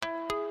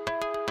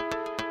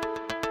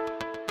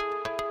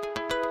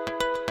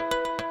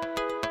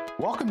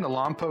Welcome to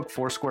Lompoc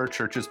Foursquare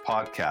Church's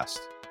podcast.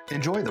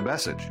 Enjoy the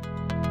message.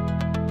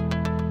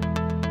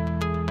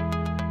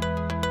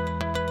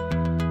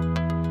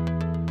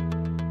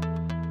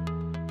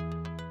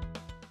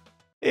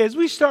 As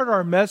we start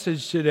our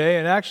message today,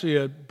 and actually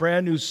a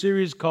brand new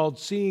series called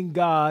Seeing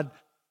God,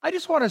 I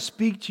just want to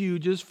speak to you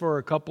just for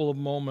a couple of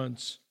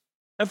moments.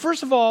 And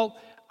first of all,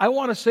 I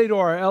want to say to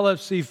our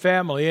LFC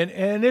family,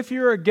 and if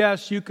you're a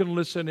guest, you can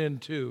listen in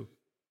too.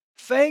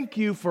 Thank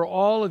you for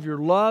all of your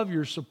love,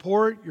 your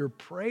support, your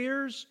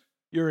prayers,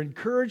 your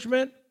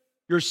encouragement,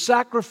 your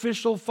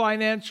sacrificial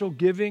financial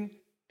giving,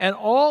 and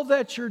all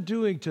that you're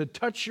doing to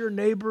touch your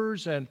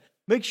neighbors and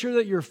make sure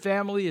that your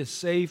family is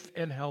safe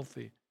and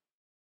healthy.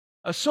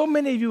 So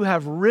many of you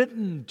have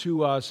written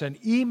to us and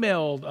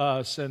emailed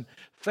us and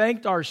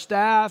thanked our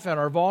staff and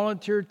our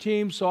volunteer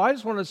team. So I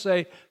just want to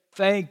say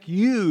thank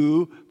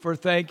you for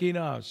thanking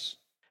us.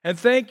 And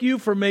thank you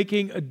for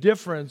making a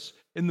difference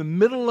in the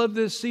middle of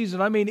this season.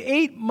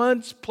 8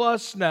 months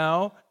plus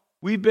now,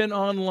 we've been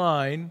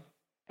online,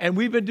 and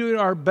we've been doing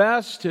our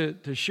best to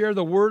share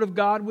the Word of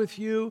God with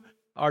you.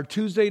 Our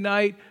Tuesday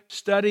night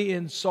study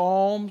in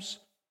Psalms.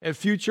 In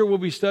future, we'll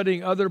be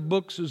studying other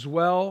books as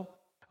well.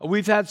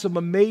 We've had some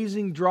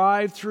amazing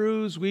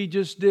drive-thrus. We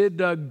just did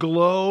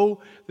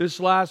Glow this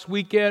last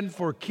weekend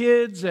for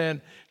kids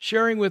and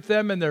sharing with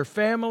them and their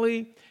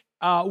family.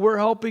 We're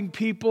helping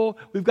people.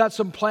 We've got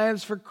some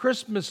plans for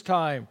Christmas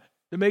time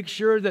to make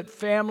sure that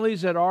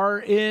families that are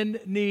in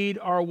need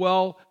are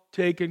well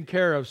taken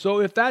care of. So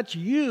if that's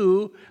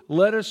you,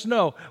 let us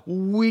know.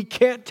 We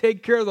can't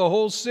take care of the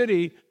whole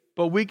city,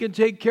 but we can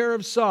take care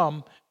of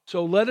some.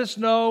 So let us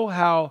know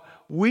how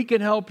we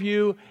can help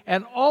you.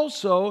 And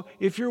also,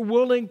 if you're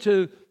willing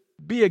to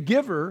be a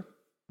giver,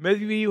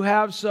 maybe you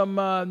have some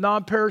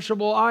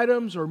non-perishable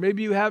items, or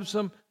maybe you have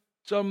some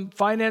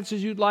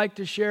finances you'd like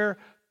to share,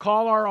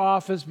 call our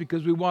office,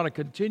 because we want to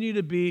continue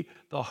to be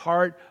the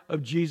heart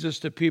of Jesus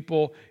to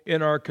people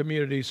in our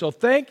community. So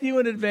thank you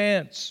in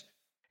advance.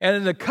 And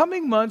in the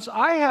coming months,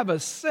 I have a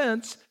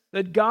sense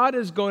that God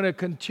is going to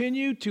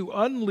continue to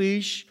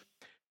unleash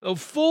the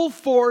full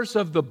force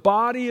of the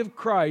body of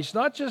Christ,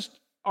 not just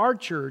our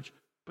church,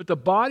 but the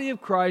body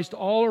of Christ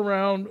all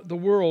around the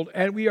world.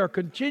 And we are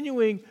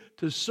continuing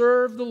to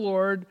serve the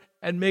Lord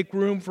and make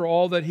room for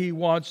all that He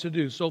wants to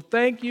do. So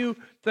thank you,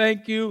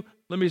 thank you.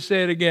 Let me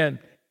say it again.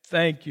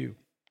 Thank you.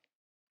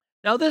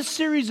 Now, this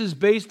series is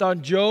based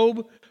on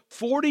Job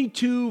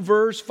 42,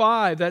 verse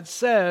 5, that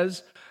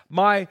says,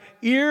 "My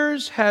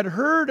ears had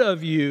heard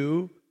of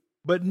you,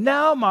 but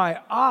now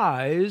my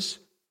eyes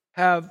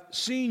have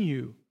seen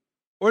you."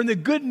 Or in the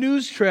Good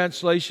News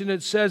Translation,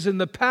 it says, "In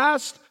the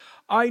past,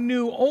 I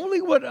knew only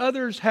what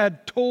others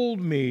had told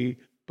me,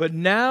 but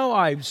now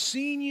I've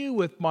seen you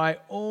with my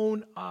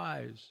own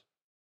eyes."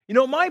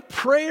 My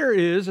prayer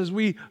is, as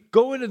we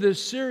go into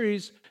this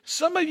series,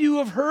 some of you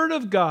have heard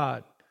of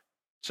God.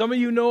 Some of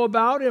you know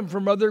about Him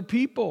from other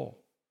people.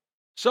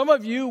 Some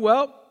of you,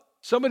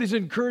 somebody's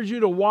encouraged you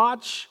to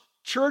watch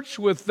church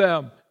with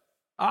them.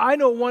 I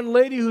know one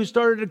lady who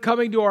started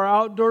coming to our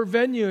outdoor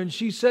venue, and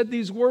she said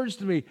these words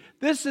to me: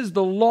 "This is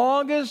the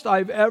longest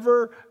I've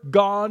ever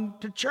gone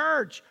to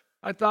church."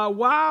 I thought,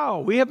 wow,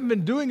 we haven't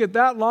been doing it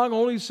that long,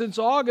 only since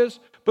August.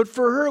 But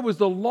for her, it was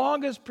the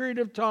longest period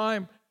of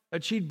time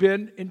that she'd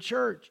been in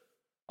church.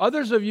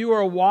 Others of you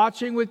are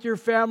watching with your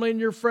family and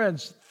your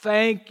friends.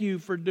 Thank you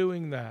for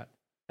doing that.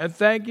 And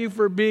thank you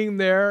for being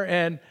there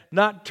and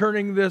not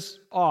turning this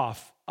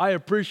off. I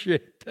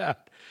appreciate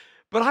that.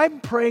 But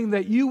I'm praying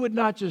that you would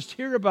not just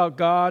hear about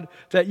God,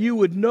 that you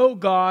would know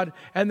God,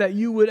 and that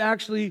you would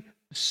actually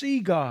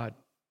see God.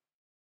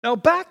 Now,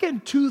 back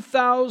in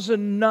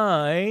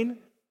 2009,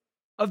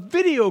 a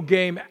video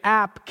game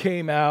app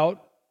came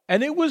out,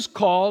 and it was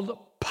called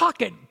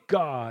Pocket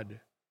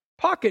God.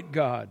 Pocket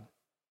God.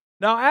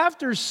 Now,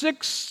 after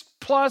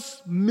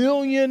 6+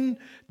 million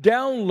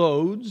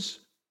downloads,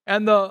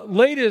 and the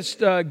latest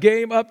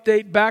game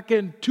update back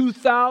in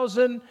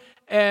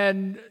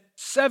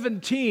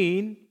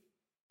 2017,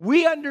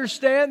 we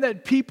understand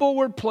that people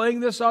were playing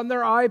this on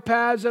their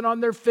iPads and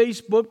on their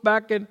Facebook.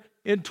 Back in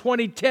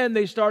 2010,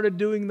 they started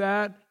doing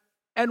that.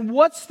 And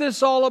what's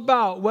this all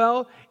about?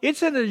 Well,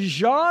 it's in a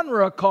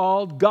genre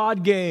called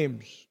God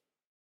Games.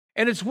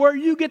 And it's where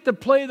you get to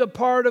play the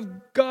part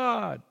of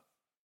God.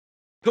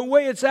 The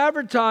way it's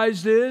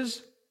advertised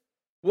is,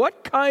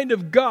 what kind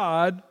of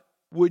God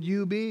would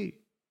you be?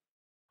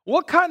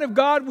 What kind of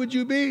God would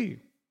you be?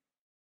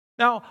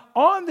 Now,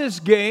 on this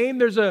game,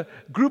 there's a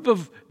group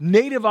of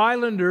native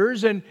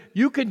islanders, and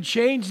you can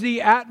change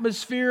the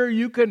atmosphere.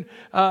 You can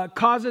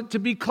cause it to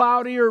be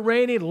cloudy or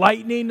rainy,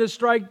 lightning to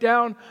strike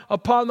down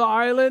upon the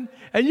island.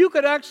 And you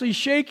could actually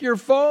shake your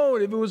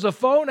phone if it was a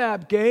phone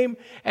app game,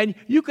 and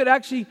you could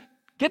actually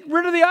get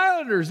rid of the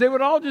islanders. They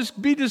would all just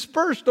be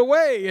dispersed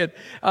away. And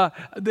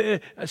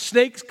the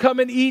snakes come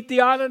and eat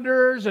the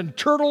islanders, and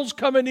turtles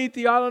come and eat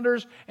the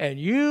islanders, and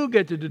you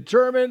get to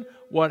determine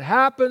what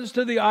happens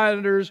to the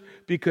islanders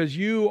because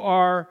you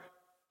are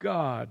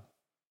God.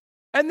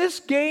 And this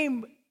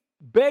game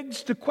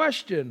begs to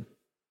question,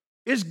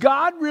 Is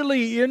God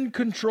really in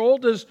control?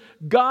 Does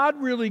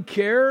God really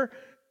care?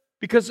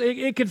 Because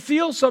it can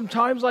feel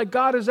sometimes like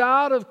God is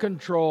out of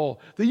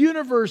control. The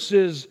universe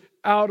is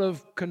out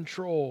of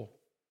control.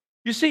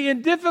 You see,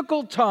 in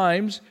difficult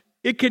times,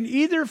 it can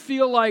either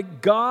feel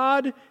like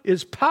God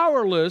is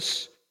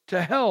powerless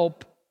to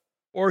help,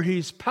 or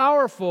he's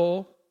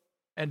powerful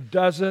and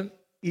doesn't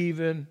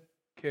even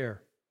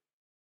care.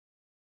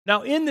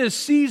 Now, in this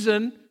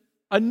season,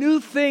 a new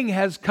thing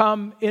has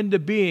come into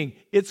being.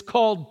 It's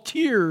called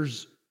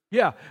tears.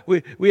 Yeah,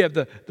 we have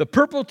the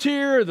purple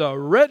tear, the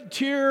red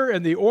tear,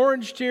 and the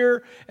orange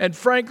tear, and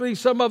frankly,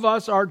 some of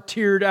us are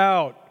teared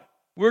out.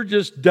 We're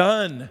just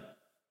done.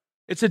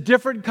 It's a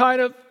different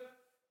kind of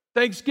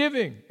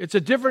Thanksgiving. It's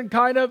a different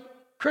kind of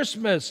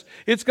Christmas.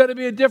 It's going to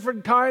be a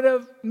different kind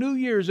of New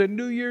Year's and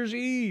New Year's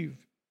Eve.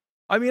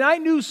 I mean, I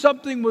knew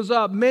something was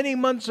up many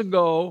months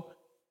ago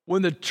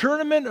when the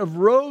Tournament of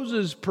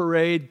Roses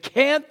parade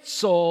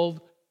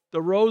canceled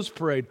the Rose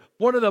Parade,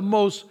 one of the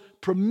most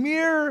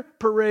premier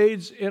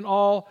parades in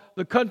all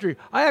the country.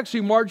 I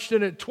actually marched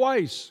in it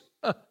twice.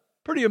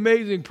 Pretty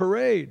amazing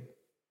parade.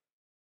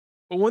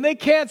 But when they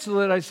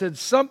canceled it, I said,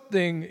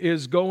 something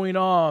is going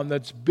on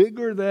that's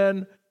bigger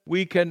than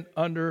we can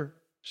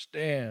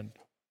understand.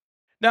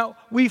 Now,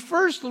 we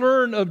first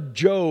learn of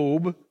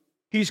Job.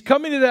 He's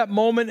coming to that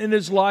moment in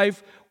his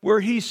life where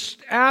he's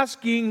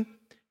asking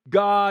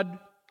God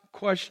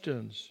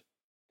questions.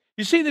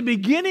 You see, the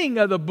beginning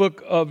of the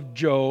book of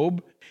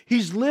Job,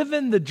 he's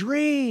living the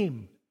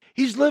dream.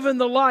 He's living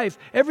the life.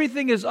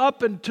 Everything is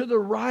up and to the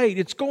right.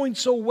 It's going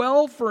so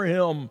well for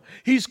him.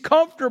 He's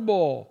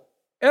comfortable.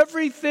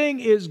 Everything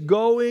is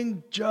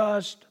going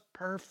just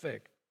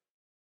perfect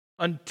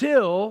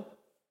until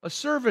a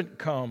servant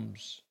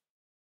comes.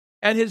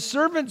 And his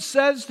servant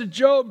says to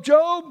Job,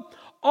 Job,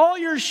 all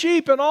your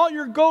sheep and all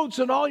your goats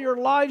and all your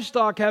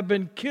livestock have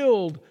been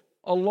killed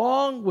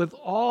along with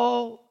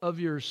all of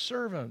your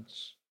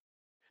servants.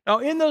 Now,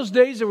 in those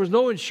days, there was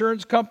no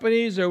insurance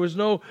companies, there was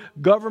no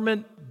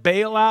government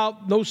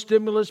bailout, no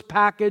stimulus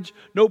package,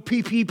 no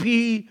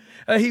PPP.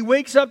 He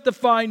wakes up to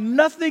find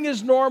nothing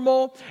is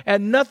normal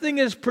and nothing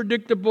is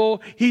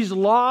predictable. He's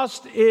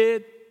lost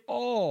it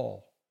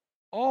all.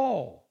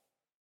 All.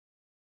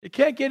 It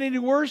can't get any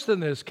worse than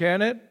this,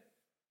 can it?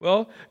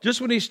 Well,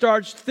 just when he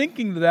starts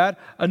thinking that,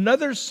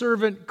 another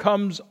servant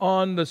comes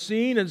on the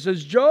scene and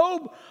says,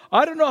 Job,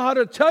 I don't know how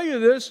to tell you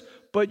this,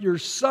 but your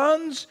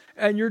sons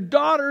and your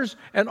daughters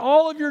and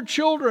all of your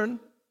children,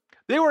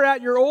 they were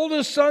at your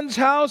oldest son's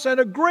house, and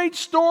a great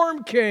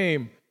storm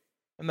came,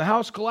 and the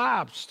house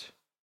collapsed,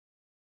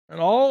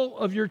 and all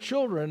of your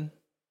children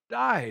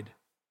died.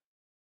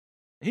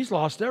 He's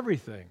lost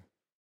everything.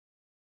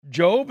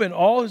 Job, in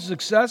all his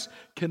success,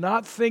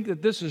 cannot think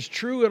that this is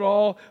true at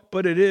all,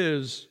 but it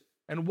is.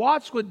 And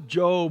watch what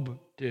Job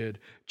did.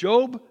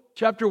 Job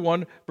chapter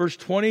 1, verse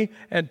 20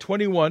 and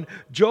 21.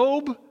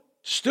 Job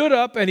stood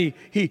up and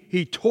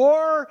he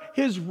tore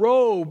his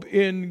robe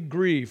in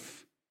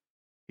grief.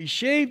 He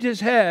shaved his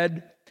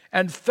head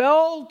and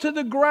fell to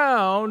the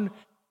ground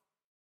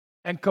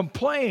and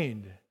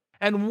complained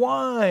and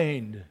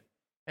whined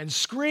and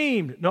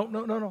screamed.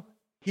 No.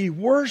 He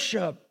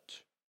worshiped.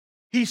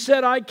 He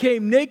said, I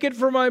came naked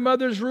from my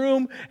mother's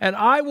room, and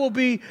I will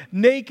be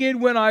naked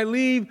when I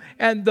leave.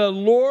 And the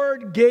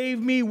Lord gave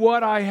me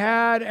what I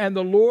had, and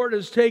the Lord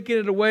has taken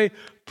it away.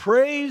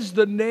 Praise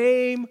the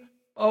name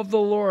of the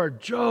Lord.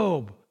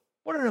 Job,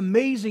 what an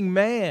amazing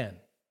man.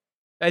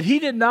 That he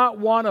did not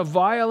want to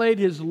violate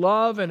his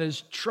love and his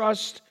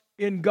trust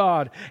in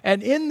God.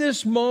 And in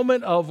this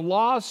moment of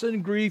loss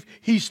and grief,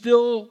 he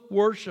still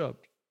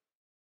worshiped.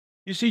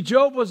 You see,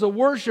 Job was a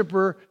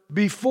worshiper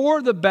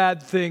before the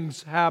bad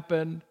things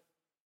happened,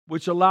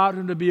 which allowed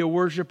him to be a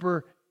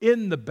worshiper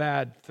in the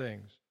bad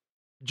things.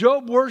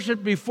 Job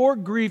worshiped before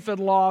grief and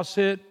loss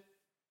hit.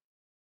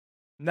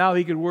 Now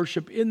he could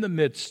worship in the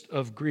midst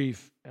of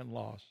grief and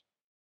loss.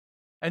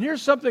 And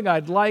here's something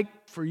I'd like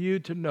for you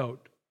to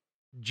note.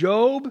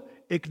 Job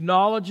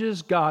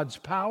acknowledges God's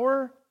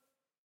power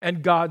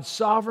and God's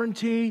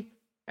sovereignty,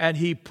 and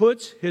he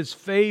puts his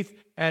faith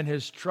and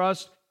his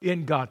trust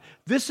in God.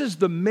 This is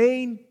the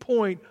main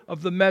point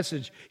of the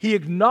message. He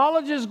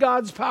acknowledges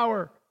God's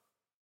power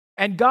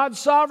and God's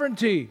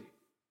sovereignty,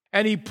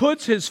 and he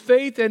puts his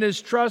faith and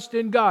his trust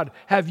in God.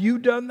 Have you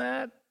done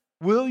that?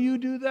 Will you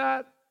do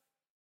that?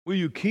 Will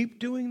you keep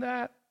doing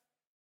that?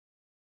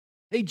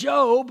 Hey,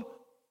 Job,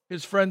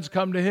 his friends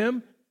come to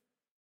him.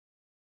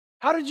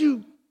 How did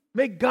you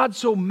make God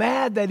so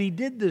mad that he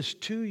did this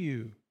to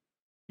you?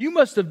 You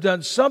must have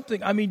done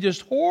something,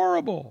 just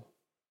horrible.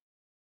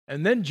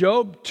 And then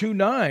Job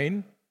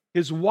 2:9,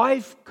 his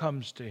wife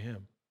comes to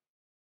him.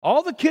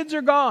 All the kids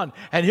are gone,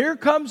 and here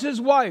comes his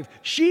wife.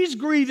 She's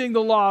grieving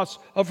the loss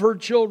of her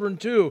children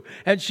too.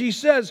 And she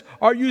says,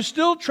 are you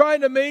still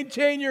trying to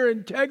maintain your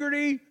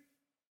integrity?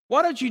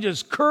 Why don't you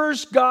just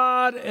curse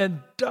God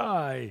and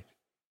die?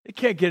 It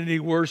can't get any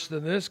worse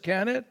than this,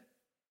 can it?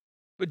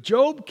 But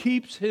Job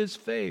keeps his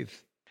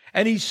faith.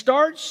 And he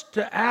starts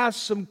to ask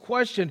some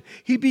question.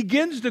 He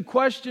begins to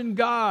question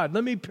God.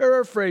 Let me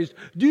paraphrase.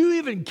 Do you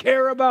even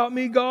care about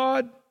me,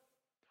 God?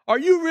 Are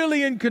you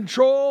really in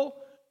control?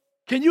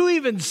 Can you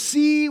even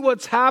see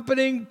what's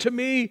happening to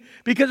me?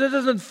 Because it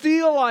doesn't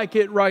feel like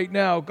it right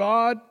now,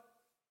 God.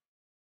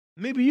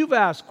 Maybe you've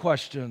asked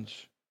questions.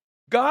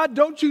 God,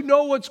 don't you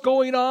know what's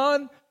going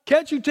on?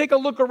 Can't you take a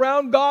look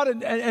around, God,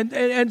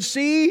 and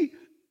see?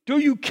 Do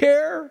you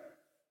care?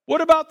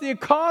 What about the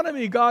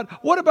economy, God?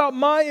 What about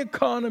my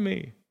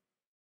economy?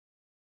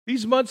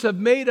 These months have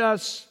made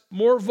us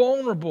more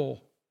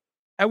vulnerable,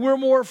 and we're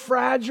more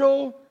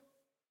fragile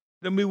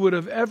than we would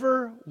have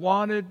ever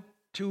wanted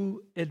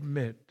to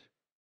admit.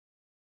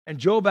 And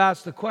Job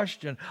asked the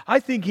question. I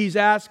think he's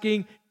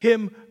asking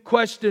him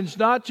questions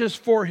not just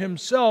for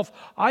himself.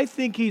 I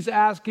think he's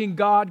asking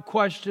God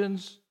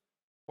questions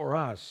for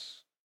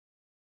us.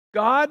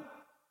 God,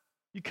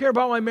 you care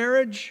about my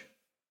marriage?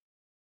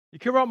 You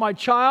care about my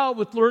child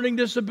with learning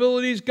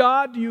disabilities?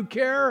 God, do you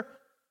care?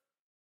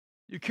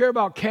 You care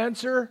about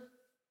cancer?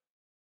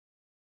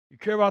 You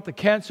care about the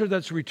cancer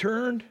that's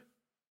returned?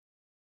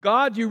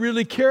 God, do you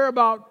really care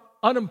about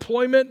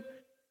unemployment?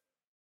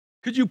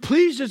 Could you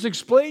please just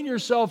explain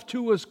yourself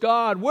to us,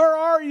 God? Where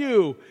are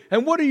you?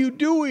 And what are you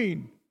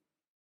doing?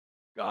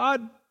 God,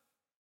 can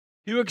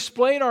you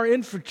explain our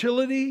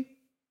infertility?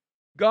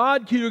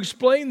 God, can you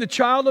explain the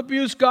child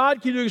abuse?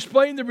 God, can you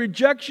explain the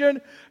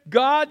rejection?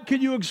 God,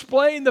 can you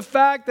explain the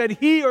fact that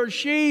he or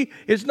she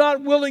is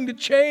not willing to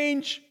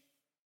change?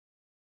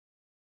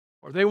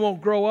 Or they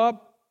won't grow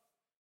up?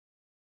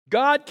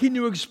 God, can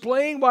you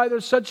explain why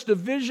there's such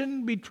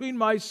division between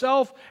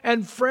myself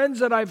and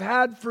friends that I've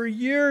had for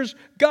years?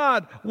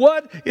 God,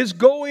 what is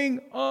going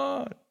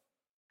on?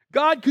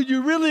 God, could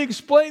you really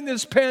explain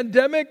this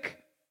pandemic?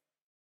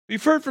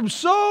 We've heard from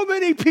so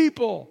many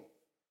people,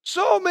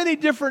 so many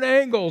different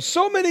angles,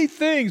 so many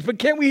things, but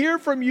can we hear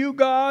from you,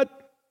 God?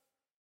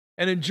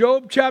 And in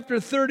Job chapter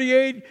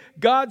 38,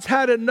 God's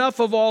had enough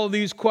of all of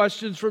these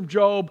questions from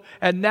Job,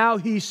 and now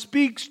he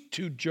speaks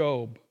to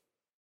Job.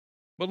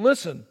 But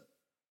listen,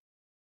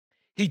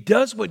 he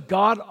does what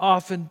God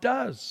often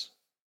does.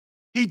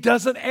 He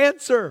doesn't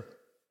answer.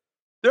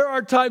 There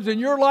are times in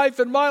your life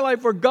and my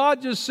life where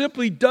God just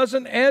simply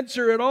doesn't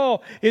answer at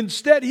all.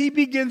 Instead, he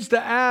begins to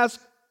ask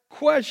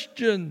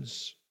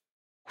questions.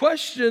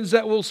 Questions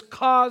that will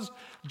cause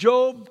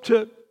Job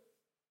to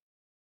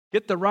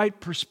get the right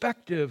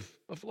perspective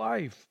of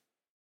life.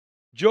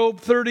 Job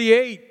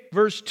 38,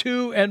 verse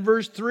 2 and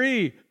verse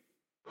 3.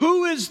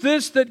 Who is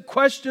this that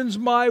questions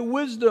my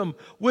wisdom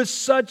with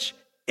such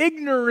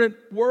ignorant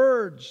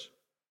words?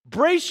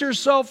 Brace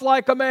yourself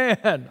like a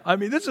man. I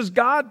mean, this is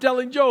God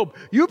telling Job,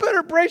 you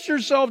better brace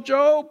yourself,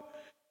 Job,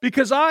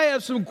 because I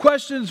have some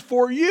questions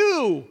for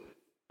you.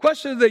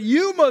 Questions that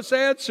you must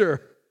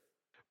answer.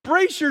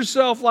 Brace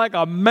yourself like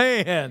a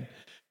man,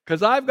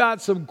 because I've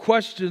got some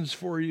questions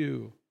for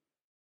you.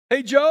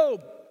 Hey,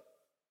 Job,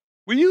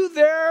 were you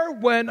there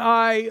when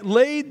I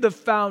laid the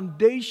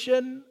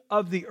foundation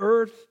of the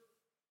earth?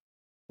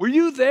 Were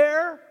you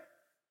there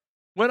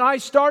when I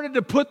started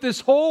to put this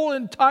whole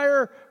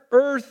entire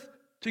earth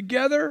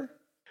together?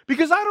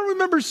 Because I don't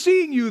remember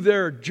seeing you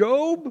there,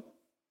 Job.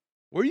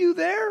 Were you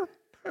there?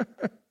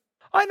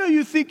 I know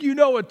you think you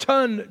know a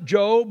ton,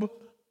 Job,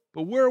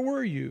 but where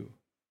were you?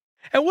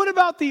 And what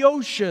about the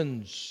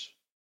oceans?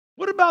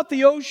 What about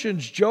the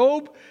oceans,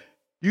 Job?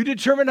 You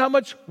determine how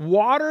much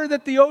water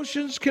that the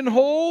oceans can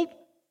hold?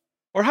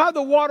 Or how'd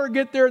the water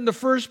get there in the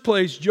first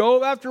place,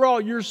 Job? After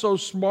all, you're so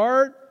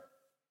smart.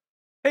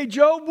 Hey,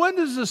 Job, when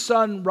does the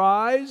sun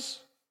rise?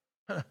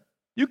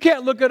 You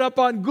can't look it up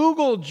on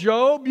Google,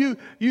 Job.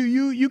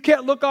 You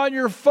can't look on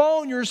your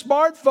phone, your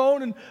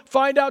smartphone, and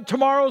find out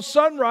tomorrow's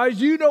sunrise.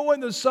 Do you know when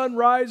the sun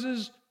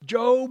rises,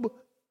 Job?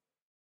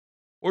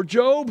 Or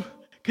Job,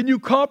 can you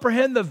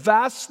comprehend the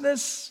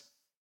vastness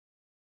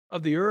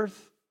of the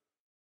earth?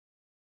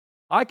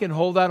 I can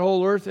hold that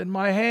whole earth in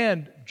my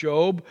hand,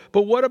 Job.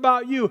 But what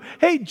about you?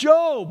 Hey,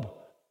 Job,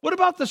 what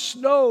about the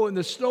snow and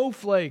the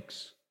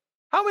snowflakes?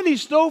 How many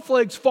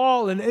snowflakes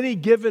fall in any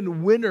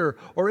given winter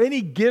or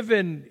any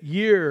given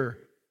year?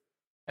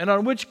 And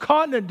on which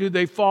continent do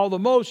they fall the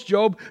most,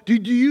 Job? Do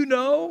you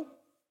know?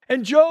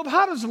 And Job,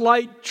 how does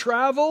light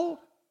travel?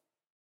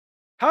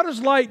 How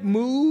does light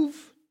move?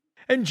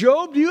 And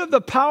Job, do you have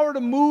the power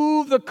to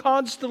move the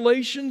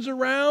constellations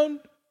around?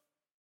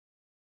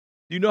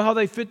 Do you know how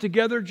they fit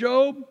together,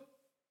 Job?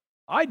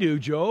 I do,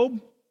 Job.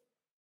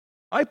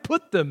 I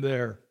put them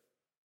there.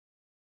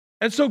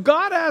 And so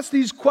God asked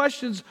these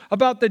questions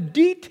about the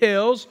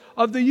details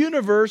of the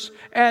universe,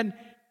 and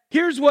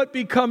here's what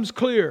becomes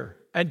clear,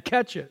 and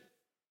catch it.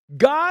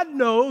 God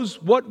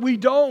knows what we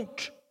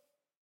don't,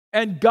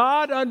 and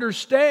God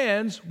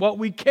understands what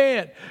we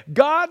can't.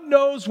 God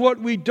knows what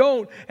we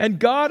don't, and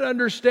God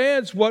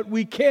understands what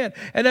we can't.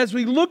 And as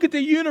we look at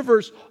the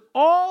universe,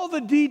 all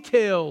the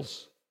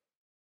details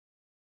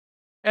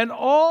and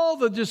all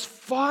the just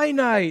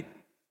finite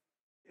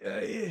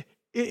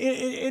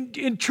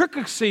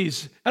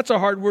intricacies, that's a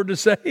hard word to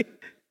say,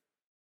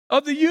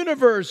 of the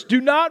universe do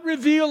not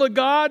reveal a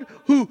God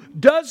who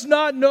does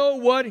not know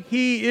what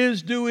he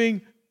is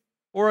doing,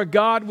 or a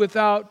God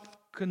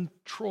without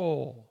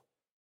control.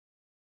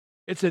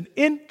 It's an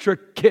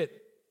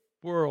intricate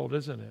world,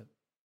 isn't it?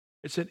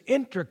 It's an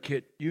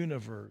intricate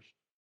universe.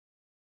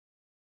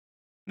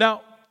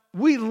 Now,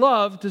 we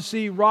love to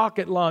see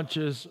rocket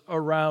launches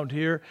around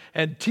here,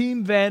 and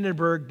Team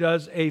Vandenberg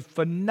does a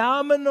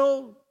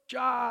phenomenal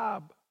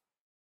job.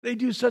 They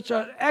do such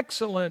an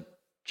excellent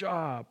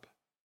job.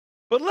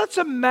 But let's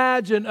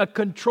imagine a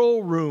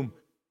control room.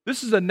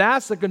 This is a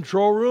NASA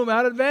control room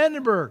out at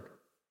Vandenberg.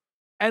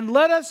 And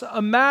let us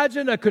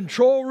imagine a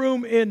control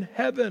room in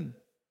heaven.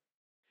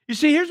 You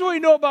see, here's what we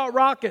know about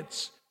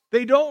rockets.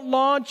 They don't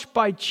launch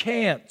by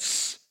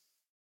chance.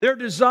 They're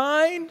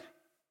designed,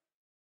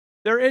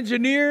 they're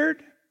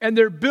engineered, and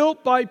they're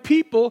built by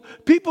people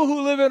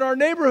who live in our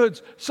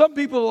neighborhoods. Some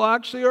people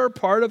actually are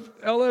part of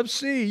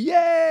LFC.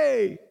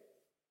 Yay!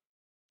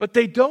 But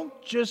they don't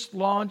just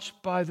launch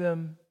by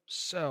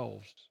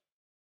themselves.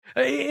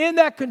 In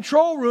that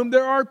control room,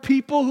 there are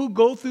people who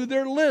go through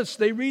their lists.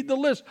 They read the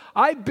list.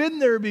 I've been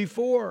there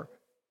before.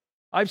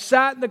 I've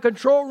sat in the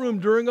control room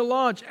during a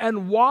launch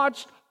and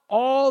watched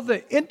all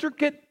the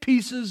intricate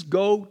pieces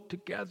go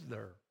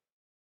together.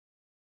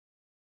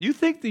 You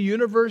think the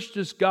universe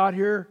just got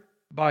here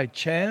by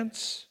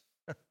chance?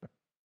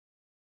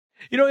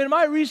 In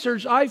my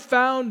research, I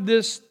found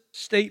this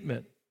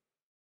statement.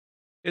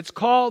 It's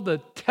called the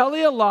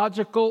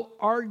teleological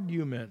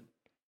argument.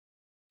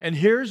 And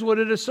here's what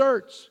it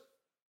asserts.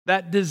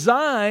 That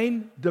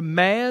design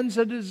demands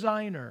a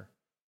designer.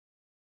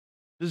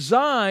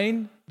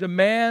 Design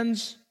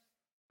demands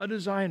a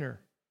designer.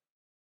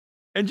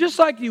 And just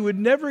like you would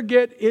never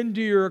get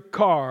into your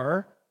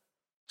car,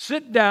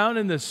 sit down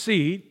in the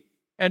seat,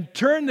 and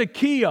turn the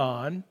key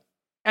on,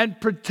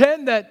 and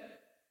pretend that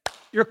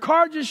your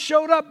car just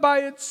showed up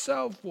by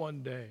itself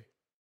one day.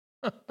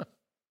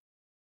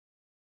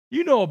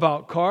 You know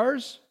about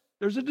cars.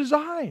 There's a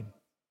design.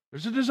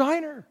 There's a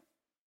designer.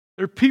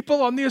 There are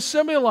people on the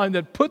assembly line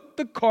that put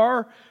the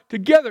car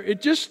together.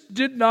 It just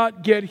did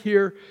not get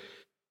here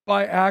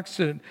by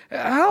accident.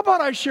 How about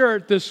I share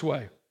it this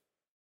way?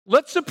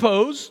 Let's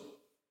suppose,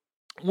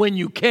 when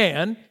you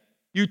can,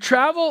 you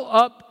travel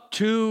up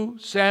to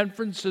San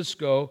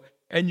Francisco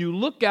and you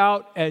look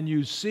out and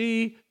you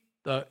see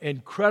the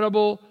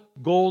incredible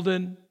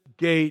Golden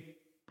Gate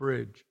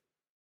Bridge.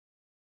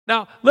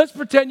 Now, let's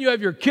pretend you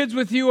have your kids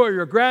with you or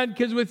your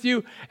grandkids with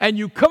you, and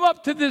you come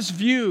up to this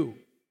view,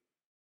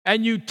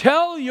 and you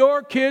tell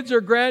your kids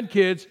or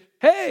grandkids,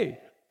 hey,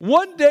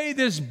 one day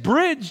this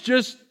bridge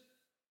just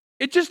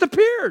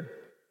appeared.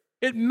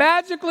 It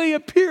magically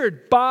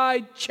appeared by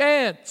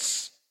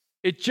chance.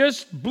 It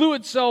just blew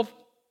itself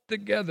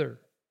together.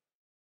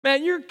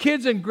 Man, your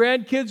kids and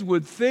grandkids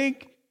would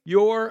think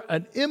you're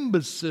an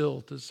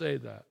imbecile to say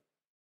that.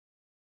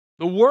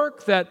 The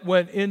work that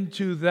went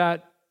into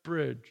that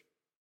bridge.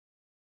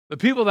 The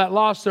people that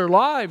lost their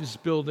lives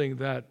building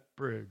that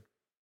bridge.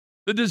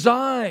 The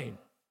design.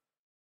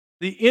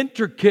 The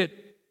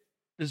intricate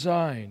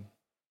design.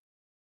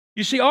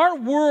 You see, our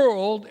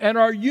world and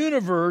our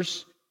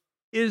universe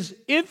is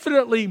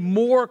infinitely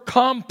more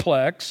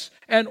complex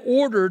and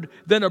ordered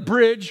than a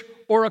bridge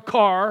or a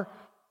car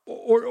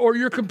or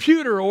your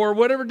computer or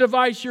whatever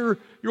device you're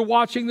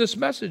watching this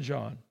message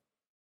on.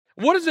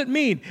 What does it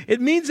mean? It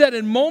means that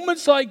in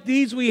moments like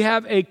these, we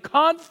have a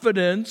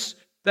confidence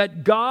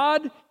that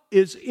God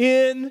is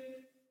in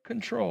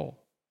control.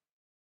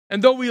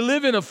 And though we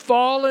live in a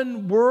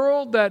fallen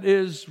world that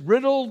is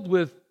riddled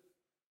with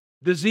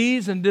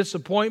disease and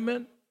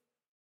disappointment,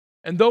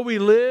 and though we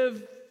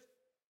live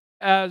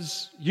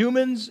as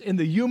humans in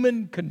the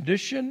human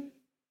condition,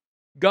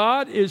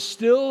 God is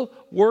still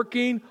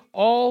working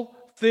all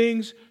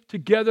things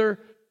together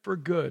for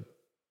good.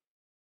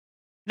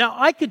 Now,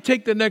 I could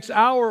take the next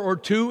hour or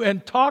two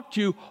and talk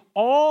to you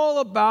all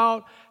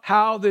about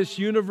how this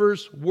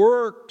universe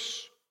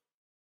works.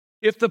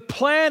 If the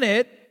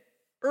planet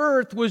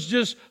Earth was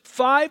just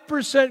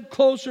 5%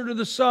 closer to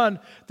the sun,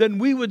 then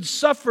we would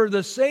suffer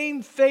the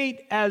same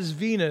fate as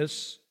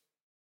Venus,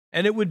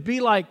 and it would be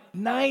like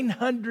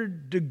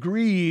 900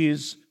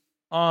 degrees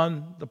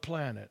on the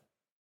planet.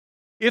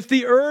 If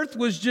the Earth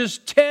was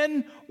just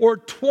 10 or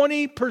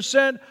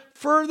 20%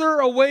 further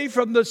away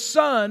from the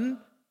sun,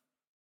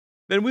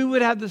 then we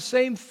would have the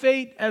same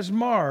fate as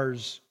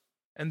Mars,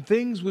 and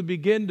things would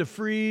begin to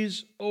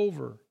freeze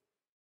over.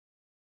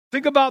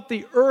 Think about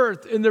the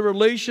Earth in the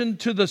relation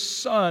to the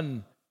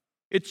sun.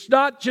 It's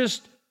not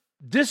just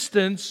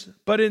distance,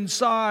 but in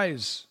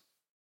size.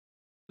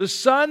 The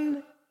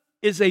sun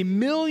is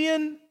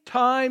 1,000,000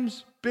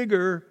 times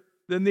bigger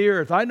than the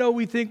Earth. I know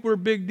we think we're a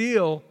big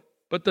deal,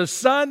 but the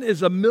sun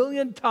is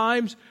 1,000,000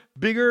 times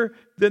bigger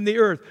than the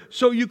Earth.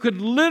 So you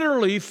could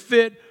literally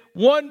fit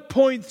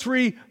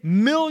 1.3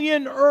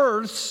 million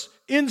Earths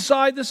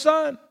inside the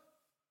sun.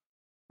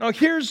 Now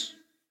here's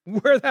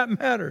where that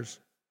matters.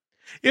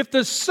 If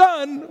the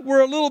sun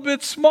were a little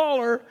bit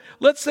smaller,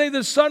 let's say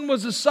the sun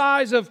was the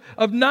size of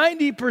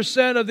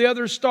 90% of the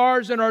other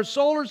stars in our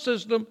solar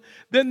system,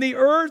 then the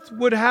earth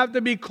would have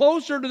to be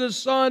closer to the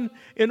sun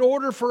in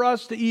order for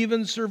us to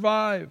even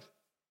survive.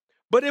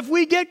 But if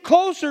we get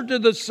closer to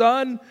the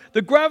sun,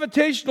 the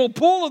gravitational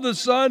pull of the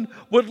sun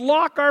would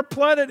lock our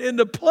planet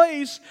into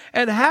place,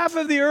 and half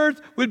of the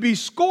earth would be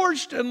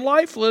scorched and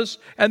lifeless,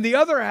 and the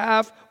other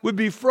half would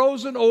be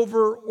frozen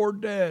over or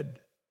dead.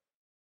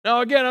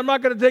 Now, again, I'm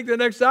not going to take the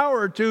next hour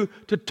or two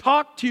to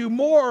talk to you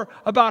more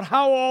about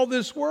how all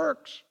this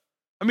works.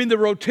 I mean, the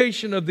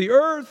rotation of the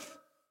earth,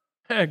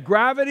 and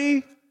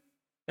gravity,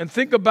 and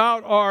think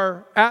about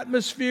our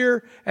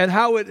atmosphere and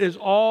how it is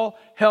all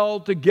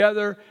held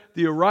together,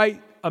 the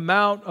right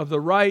amount of the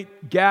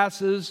right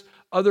gases.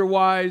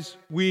 Otherwise,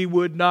 we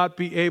would not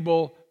be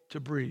able to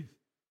breathe.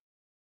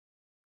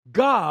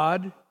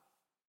 God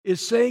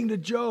is saying to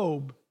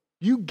Job,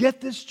 you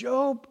get this,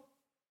 Job?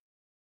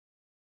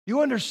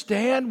 You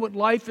understand what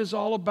life is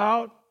all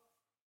about?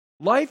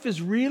 Life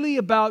is really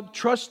about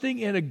trusting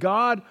in a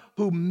God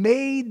who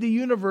made the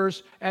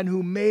universe and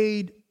who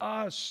made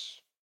us.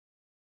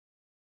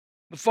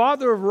 The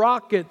father of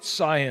rocket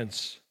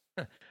science,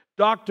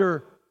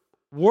 Dr.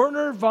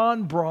 Wernher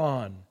von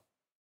Braun,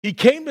 he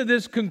came to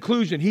this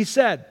conclusion. He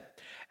said,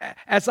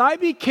 as I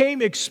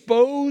became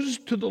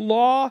exposed to the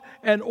law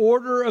and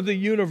order of the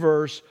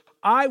universe,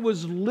 I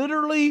was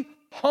literally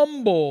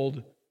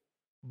humbled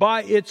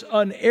by its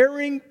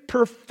unerring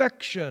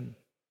perfection.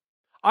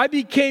 I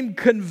became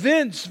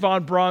convinced,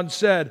 von Braun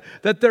said,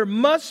 that there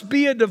must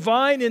be a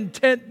divine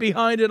intent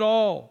behind it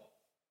all.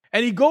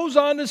 And he goes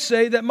on to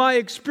say that my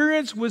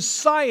experience with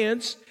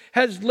science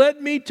has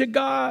led me to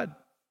God.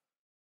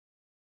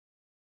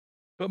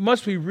 But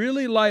must we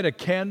really light a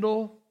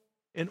candle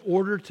in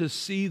order to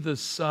see the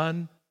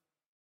sun?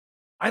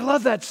 I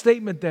love that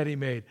statement that he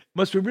made.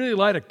 Must we really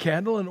light a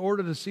candle in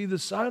order to see the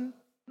sun?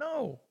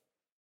 No.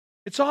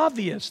 It's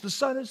obvious. The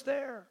sun is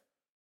there.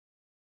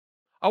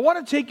 I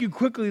want to take you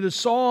quickly to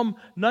Psalm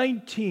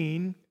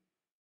 19,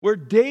 where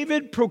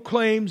David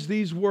proclaims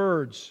these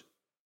words.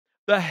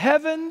 The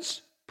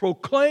heavens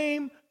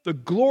proclaim the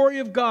glory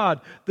of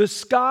God. The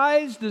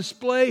skies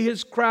display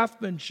his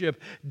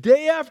craftsmanship.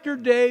 Day after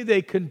day,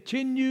 they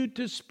continue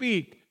to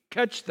speak.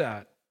 Catch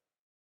that.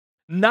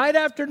 Night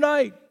after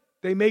night,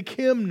 they make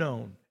him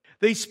known.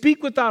 They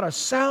speak without a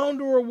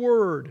sound or a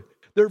word.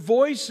 Their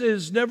voice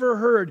is never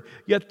heard,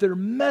 yet their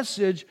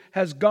message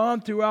has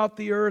gone throughout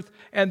the earth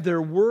and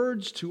their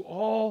words to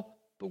all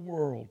the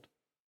world.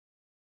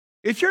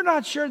 If you're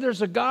not sure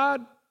there's a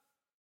God,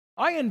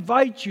 I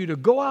invite you to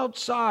go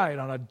outside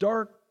on a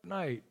dark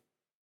night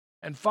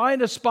and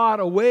find a spot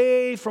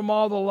away from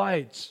all the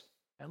lights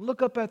and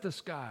look up at the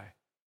sky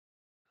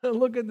and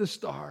look at the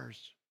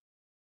stars.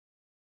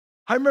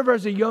 I remember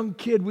as a young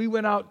kid, we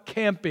went out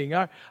camping.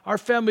 Our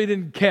family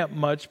didn't camp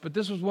much, but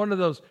this was one of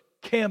those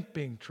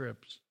camping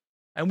trips.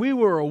 And we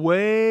were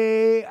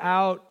away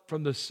out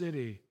from the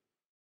city.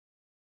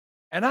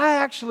 And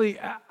I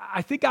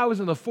think I was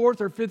in the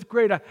 4th or 5th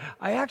grade.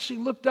 I actually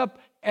looked up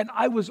and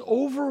I was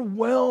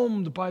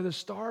overwhelmed by the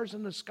stars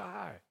in the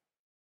sky.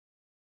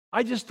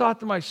 I just thought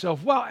to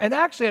myself, wow. And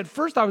actually at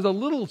first I was a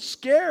little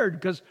scared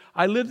because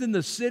I lived in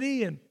the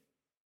city and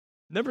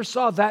never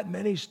saw that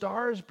many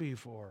stars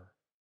before.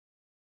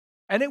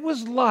 And it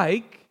was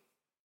like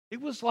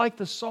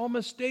the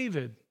psalmist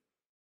David.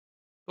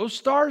 Those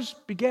stars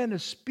began to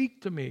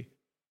speak to me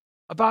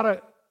about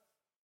a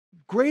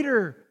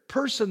greater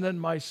person than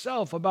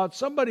myself, about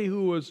somebody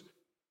who was,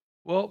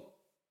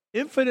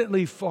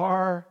 infinitely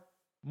far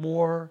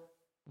more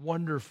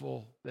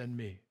wonderful than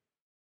me.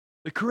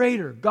 The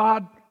Creator,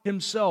 God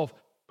himself,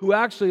 who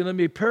actually, let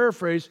me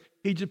paraphrase,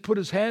 he just put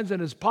his hands in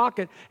his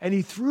pocket and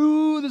he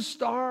threw the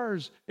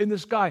stars in the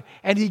sky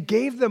and he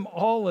gave them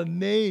all a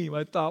name.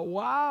 I thought,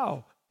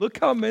 wow, look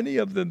how many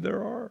of them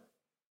there are.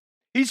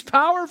 He's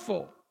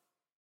powerful.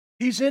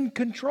 He's in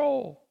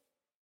control.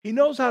 He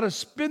knows how to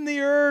spin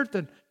the earth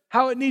and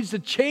how it needs to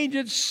change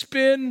its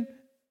spin.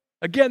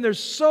 Again, there's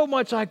so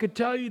much I could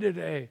tell you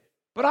today.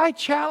 But I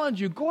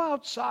challenge you, go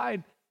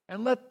outside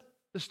and let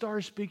the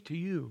stars speak to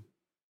you.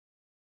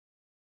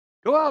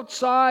 Go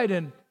outside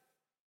and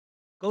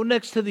go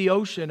next to the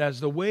ocean as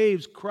the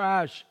waves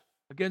crash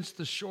against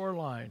the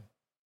shoreline.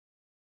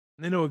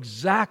 And they know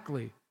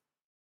exactly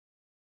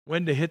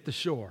when to hit the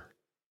shore.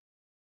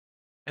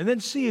 And then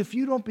see if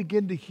you don't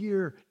begin to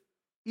hear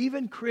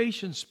even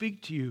creation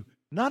speak to you,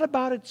 not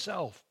about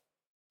itself,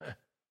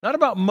 not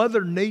about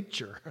Mother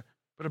Nature,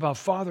 but about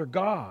Father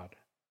God.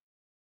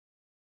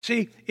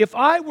 See, if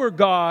I were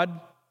God,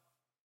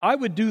 I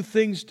would do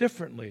things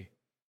differently.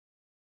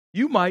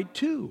 You might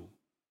too.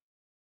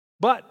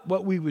 But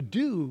what we would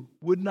do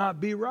would not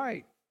be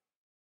right.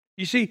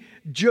 You see,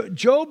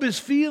 Job is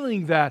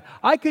feeling that.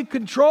 I could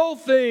control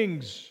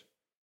things.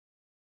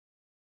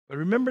 But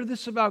remember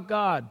this about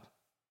God.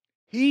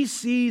 He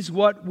sees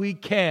what we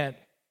can't,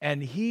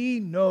 and he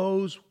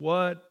knows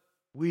what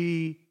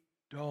we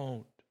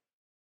don't.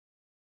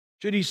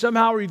 Should He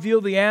somehow reveal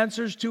the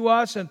answers to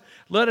us and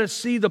let us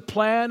see the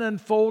plan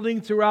unfolding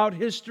throughout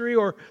history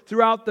or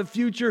throughout the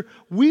future,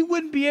 we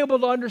wouldn't be able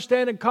to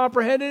understand and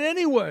comprehend it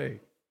anyway.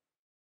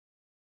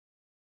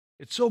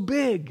 It's so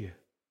big.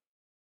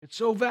 It's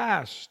so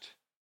vast.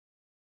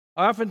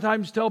 I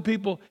oftentimes tell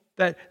people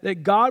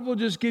that God will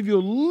just give you a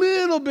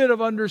little bit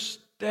of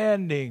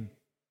understanding,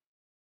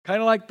 kind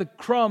of like the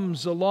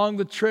crumbs along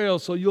the trail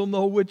so you'll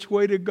know which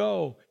way to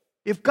go.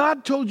 If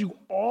God told you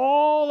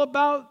all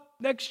about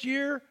next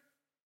year,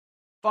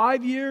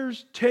 5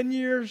 years, 10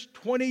 years,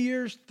 20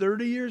 years,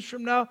 30 years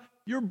from now,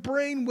 your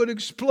brain would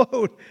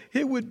explode.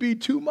 It would be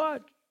too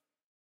much.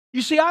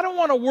 You see, I don't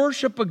want to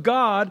worship a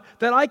God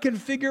that I can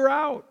figure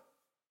out.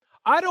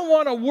 I don't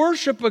want to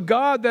worship a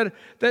God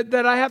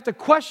that I have to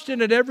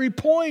question at every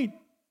point.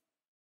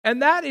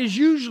 And that is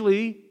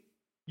usually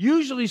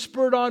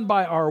spurred on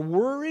by our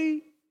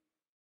worry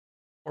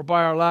or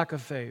by our lack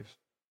of faith,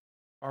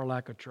 our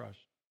lack of trust.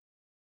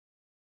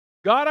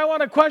 God, I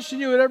want to question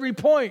you at every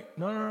point.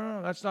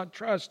 No, that's not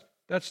trust.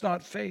 That's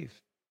not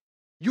faith.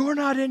 You're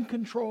not in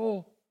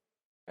control,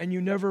 and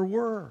you never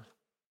were.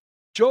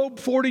 Job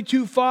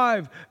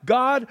 42:5,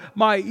 God,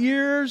 my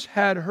ears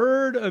had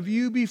heard of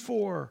you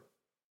before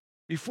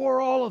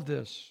all of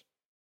this,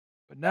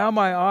 but now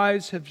my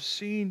eyes have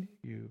seen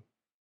you.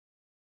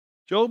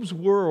 Job's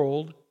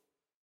world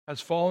has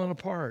fallen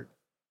apart,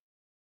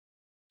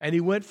 and he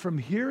went from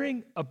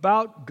hearing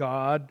about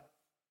God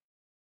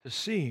to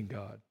seeing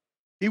God.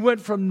 He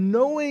went from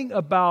knowing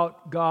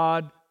about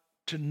God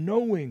to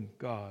knowing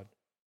God.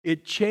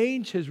 It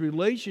changed his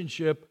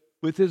relationship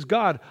with his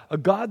God, a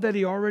God that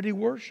he already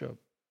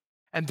worshiped.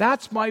 And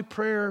that's my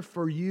prayer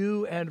for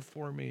you and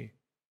for me.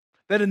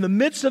 That in the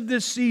midst of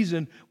this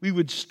season, we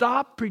would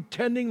stop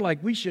pretending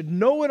like we should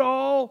know it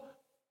all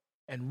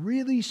and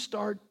really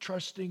start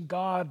trusting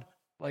God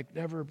like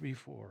never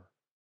before.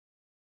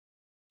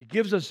 He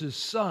gives us His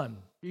Son,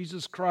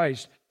 Jesus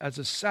Christ, as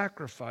a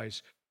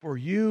sacrifice for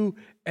you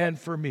and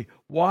for me.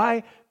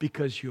 Why?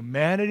 Because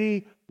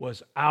humanity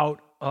was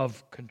out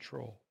of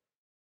control.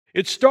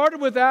 It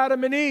started with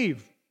Adam and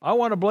Eve. I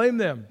want to blame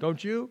them,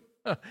 don't you?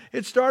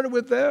 It started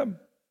with them.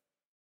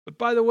 But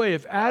by the way,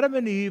 if Adam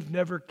and Eve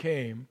never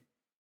came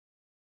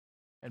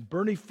and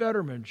Bernie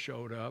Fetterman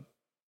showed up,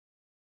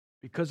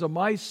 because of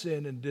my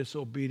sin and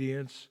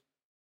disobedience,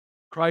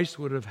 Christ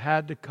would have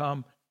had to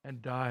come and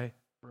die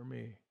for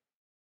me.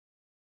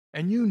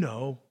 And you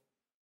know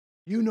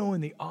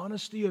in the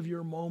honesty of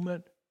your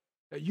moment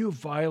that you've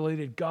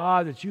violated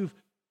God, that you've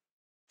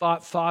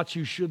thought thoughts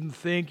you shouldn't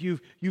think,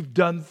 you've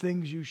done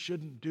things you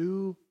shouldn't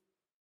do.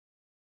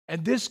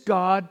 And this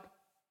God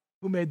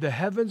who made the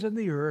heavens and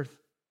the earth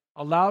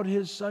allowed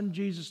His Son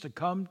Jesus to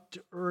come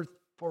to earth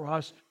for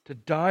us, to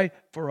die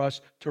for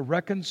us, to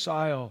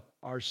reconcile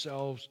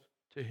ourselves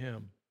to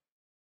Him.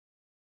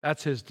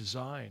 That's His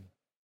design.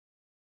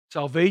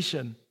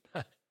 Salvation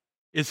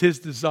is His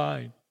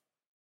design.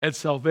 And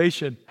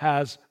salvation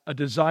has a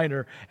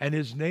designer, and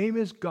His name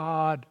is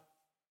God.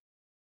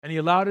 And He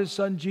allowed His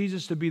Son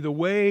Jesus to be the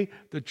way,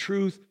 the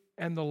truth,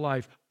 and the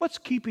life. What's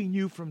keeping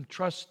you from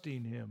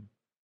trusting Him?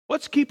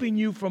 What's keeping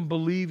you from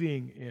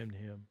believing in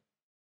Him?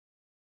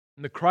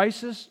 In the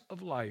crisis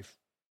of life,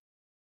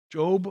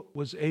 Job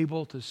was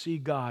able to see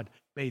God.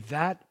 May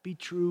that be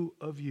true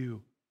of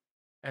you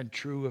and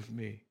true of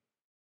me.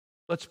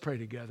 Let's pray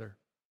together.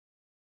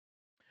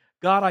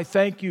 God, I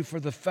thank you for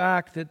the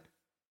fact that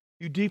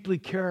you deeply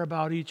care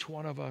about each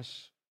one of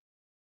us.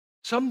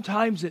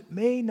 Sometimes it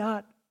may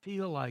not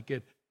feel like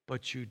it,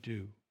 but you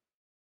do.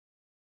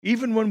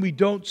 Even when we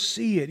don't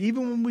see it,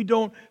 even when we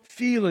don't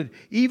feel it,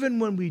 even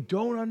when we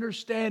don't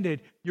understand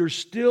it, you're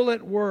still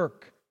at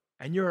work,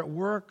 and you're at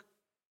work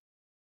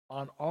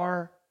on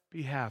our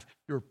behalf.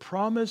 Your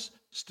promise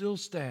still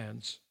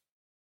stands.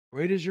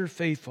 Great is your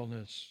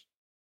faithfulness.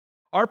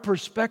 Our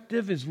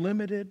perspective is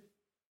limited,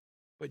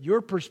 but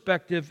your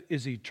perspective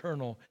is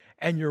eternal,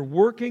 and you're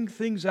working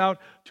things out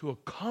to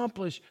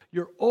accomplish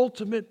your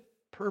ultimate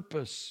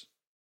purpose.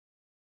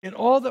 In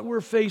all that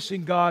we're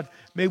facing, God,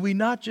 may we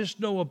not just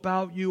know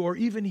about you or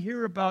even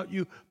hear about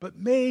you, but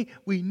may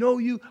we know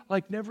you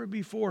like never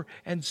before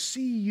and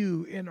see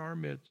you in our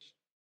midst.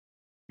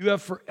 You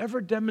have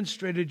forever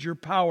demonstrated your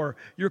power,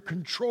 your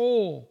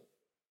control,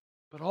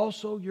 but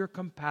also your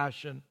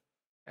compassion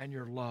and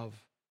your love.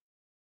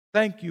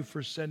 Thank you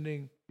for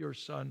sending your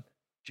Son,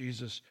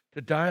 Jesus,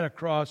 to die on a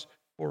cross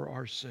for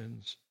our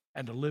sins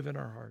and to live in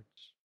our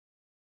hearts.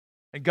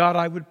 And God,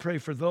 I would pray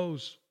for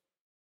those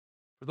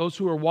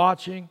who are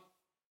watching,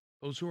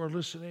 those who are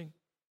listening,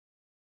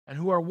 and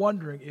who are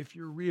wondering if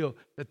you're real,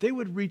 that they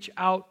would reach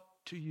out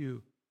to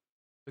you,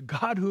 the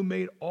God who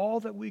made all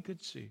that we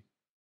could see,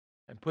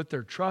 and put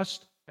their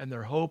trust and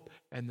their hope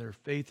and their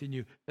faith in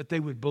you, that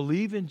they would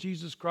believe in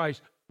Jesus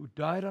Christ, who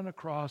died on a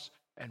cross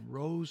and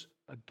rose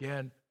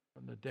again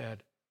from the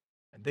dead,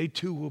 and they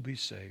too will be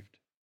saved.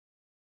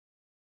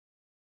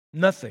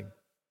 Nothing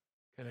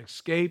can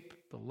escape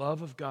the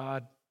love of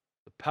God,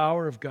 the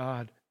power of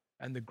God,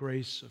 and the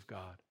grace of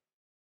God.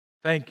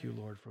 Thank you,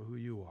 Lord, for who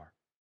you are.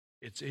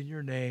 It's in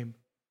your name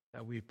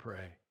that we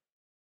pray.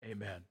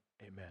 Amen.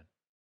 Amen.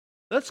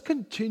 Let's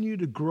continue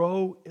to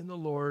grow in the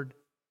Lord,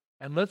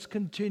 and let's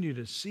continue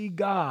to see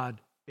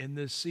God in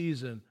this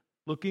season,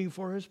 looking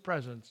for his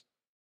presence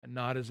and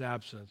not his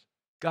absence.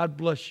 God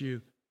bless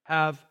you.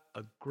 Have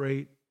a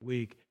great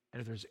week. And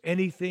if there's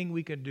anything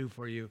we can do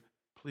for you,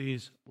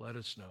 please let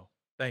us know.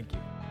 Thank you.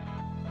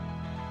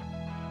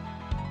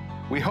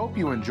 We hope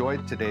you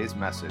enjoyed today's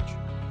message.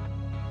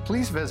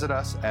 Please visit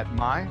us at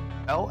mylfc.com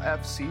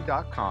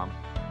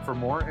for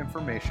more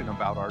information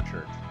about our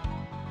church.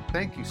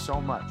 Thank you so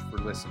much for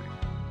listening.